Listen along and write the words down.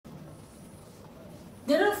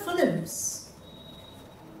films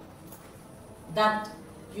that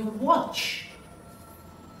you watch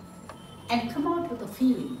and come out with a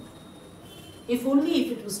feeling, if only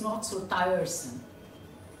if it was not so tiresome,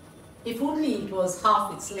 if only it was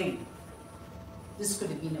half its length, this could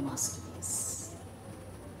have been a masterpiece.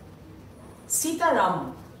 Sita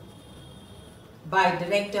Ramam by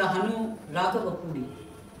director Hanu Raghavapudi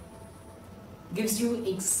gives you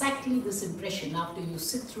exactly this impression after you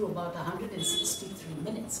sit through about 163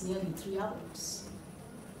 minutes, nearly 3 hours.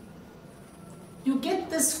 You get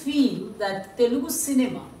this feel that Telugu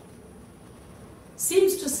cinema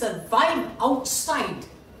seems to survive outside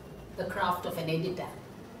the craft of an editor.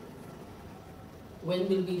 When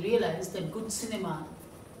will we realize that good cinema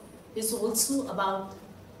is also about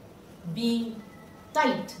being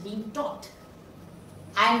tight, being taut,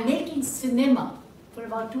 and making cinema for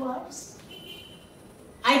about 2 hours?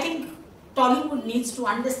 I think Tollywood needs to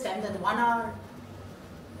understand that 1 hour,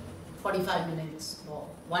 45 minutes or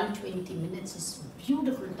 120 minutes is a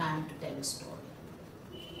beautiful time to tell a story.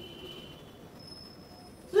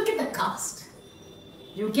 Look at the cast.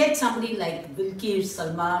 You get somebody like Dulqueer,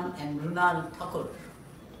 Salman and Mrunal Thankur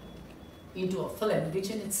into a film, which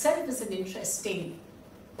in itself is an interesting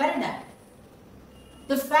paradigm.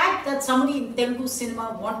 The fact that somebody in Telugu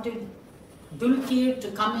cinema wanted Dulqueer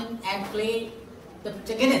to come in and play the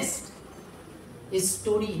protagonist is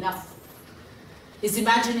story enough, is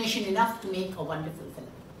imagination enough to make a wonderful film.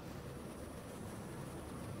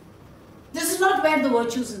 This is not where the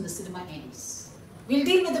virtues in the cinema ends. We'll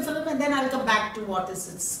deal with the film and then I'll come back to what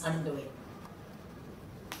is its underway.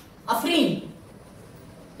 Afreen,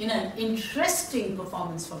 in an interesting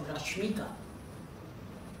performance from Rashmika,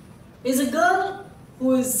 is a girl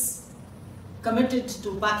who is committed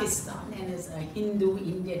to Pakistan and is a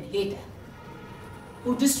Hindu-Indian hater,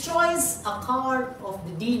 who destroys a car of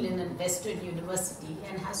the dean in a Western university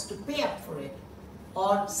and has to pay up for it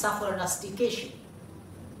or suffer rustication.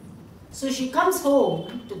 So she comes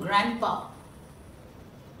home to Grandpa.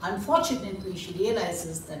 Unfortunately, she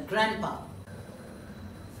realizes that Grandpa,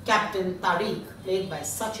 Captain Tariq, played by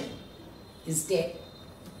Sachin, is dead.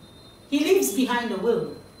 He leaves behind a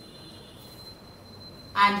will,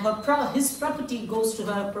 and his property goes to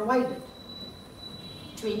her provided.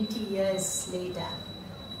 20 years later,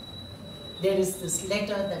 there is this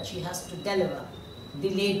letter that she has to deliver,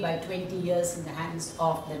 delayed by 20 years in the hands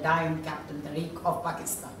of the dying Captain Tariq of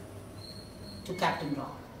Pakistan, to Captain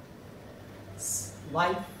Ram's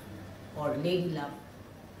wife or lady love,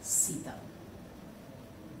 Sita.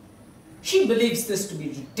 She believes this to be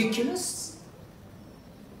ridiculous,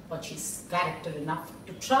 but she's character enough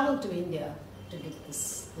to travel to India to give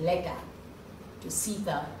this letter to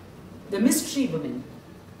Sita, the mystery woman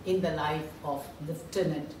in the life of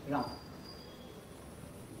Lieutenant Ram.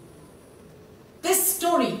 This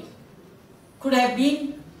story could have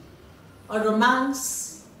been a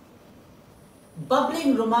romance,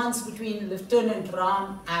 bubbling romance between Lieutenant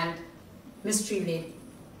Ram and mystery lady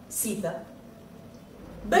Sita,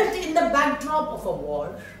 built in the backdrop of a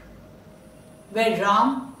war where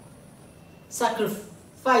Ram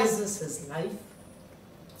sacrifices his life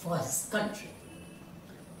for his country.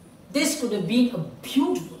 This could have been a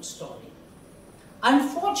beautiful story.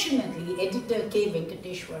 Unfortunately, editor K.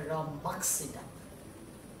 Venkateshwar Rao mucks it up.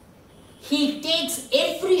 He takes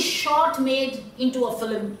every shot made into a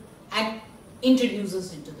film and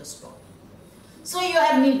introduces into the story. So you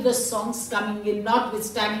have needless songs coming in,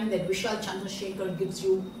 notwithstanding that Vishal Chandrasekhar gives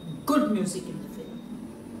you good music in the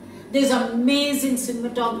film. There's amazing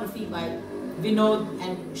cinematography by Vinod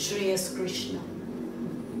and Shreyas Krishna.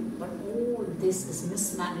 But all this is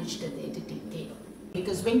mismanaged at the editing table,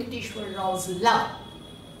 because Venkateshwar Rao's love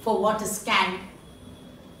for what is canned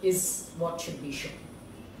is what should be shown.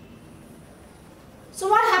 So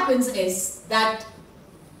what happens is that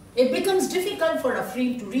it becomes difficult for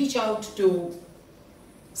Afreen to reach out to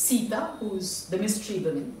Sita, who's the mystery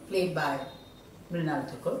woman, played by Mrunal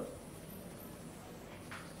Thankur,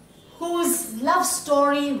 whose love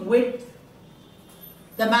story with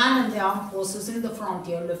the man in the armed forces in the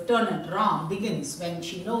frontier, Lieutenant Ram, begins when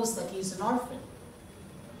she knows that he's an orphan.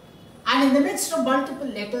 And in the midst of multiple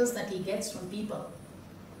letters that he gets from people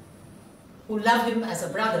who love him as a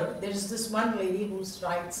brother, there is this one lady who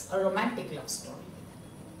writes a romantic love story.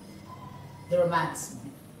 The romance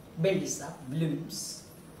builds up, blooms.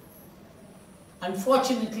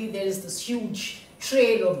 Unfortunately, there is this huge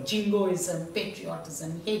trail of jingoism,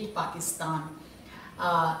 patriotism, hate Pakistan,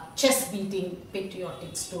 chest-beating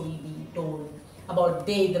patriotic story being told about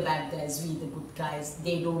they the bad guys, we the good guys,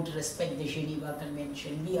 they don't respect the Geneva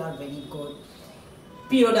Convention, we are very good.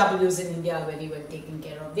 POWs in India are very well taken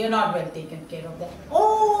care of. They are not well taken care of.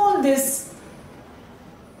 All this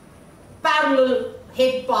parallel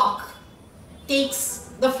hate park takes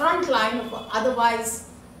the front line of an otherwise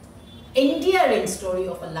endearing story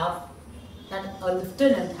of a love that a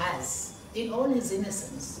lieutenant has in all his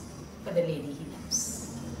innocence for the lady he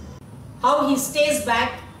loves. How he stays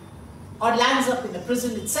back or lands up in a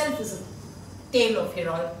prison itself is a tale of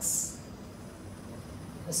heroics,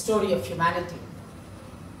 a story of humanity,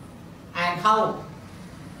 and how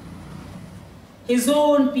his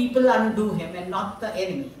own people undo him and not the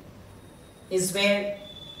enemy is where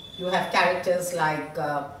you have characters like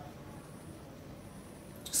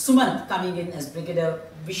Sumanth coming in as Brigadier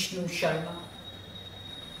Vishnu Sharma.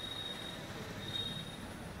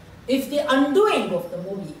 If the undoing of the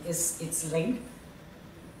movie is its length,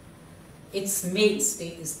 its mainstay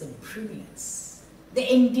is the brilliance,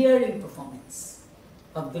 the endearing performance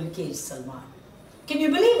of Dulqueer Salman. Can you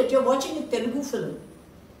believe it? You're watching a Telugu film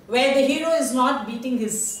where the hero is not beating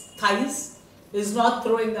his thighs, is not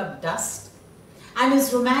throwing up dust, and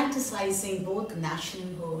is romanticizing both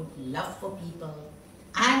nationhood, love for people,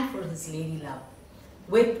 and for his lady love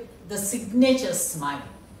with the signature smile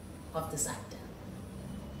of this actor.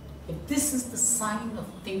 If this is the sign of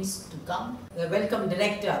things to come, we welcome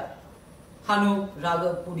director Hanu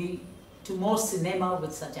Raghav Pudi to more cinema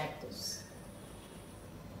with such actors.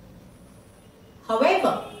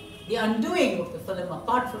 However, the undoing of the film,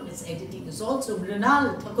 apart from its editing, is also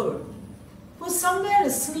Mrunal Thankur, who somewhere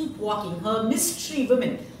is sleepwalking, her mystery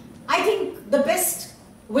women. I think the best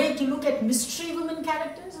way to look at mystery women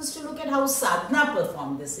characters is to look at how Sadhna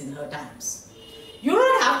performed this in her times. You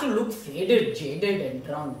don't have to look faded, jaded and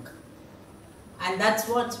drunk. And that's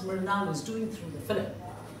what Mrunal was doing through the film.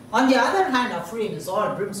 On the other hand, Afreen is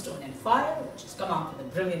all brimstone and fire, which has come out with a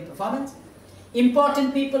brilliant performance.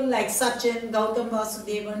 Important people like Sachin, Gautham,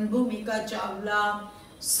 Vasudev, Bhumika, Chawla,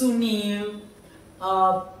 Sunil,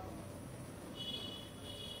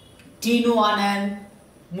 Tinnu, Anand,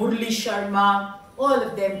 Murali, Sharma, all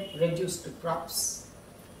of them reduced to props.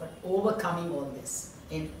 But overcoming all this,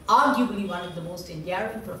 in arguably one of the most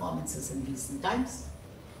endearing performances in recent times,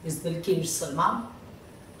 is Dulqueer Salman.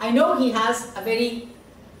 I know he has a very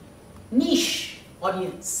niche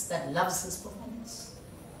audience that loves his performance.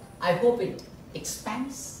 I hope it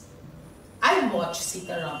expands. I watch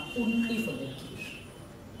Sita Ramam only for Dulqueer.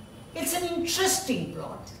 It's an interesting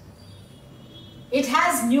plot. It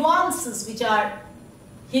has nuances which are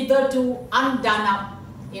hitherto undone up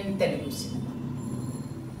in Telugu cinema.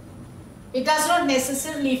 It does not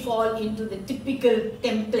necessarily fall into the typical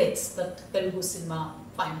templates that Telugu cinema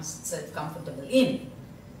finds itself comfortable in.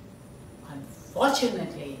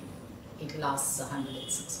 Unfortunately, it lasts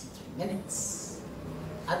 163 minutes.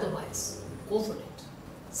 Otherwise, go for it.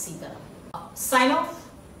 Sita Ramam. Sign off,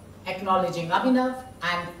 acknowledging Abhinav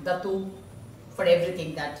and Datu for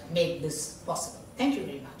everything that made this possible. Thank you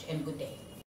very much and good day.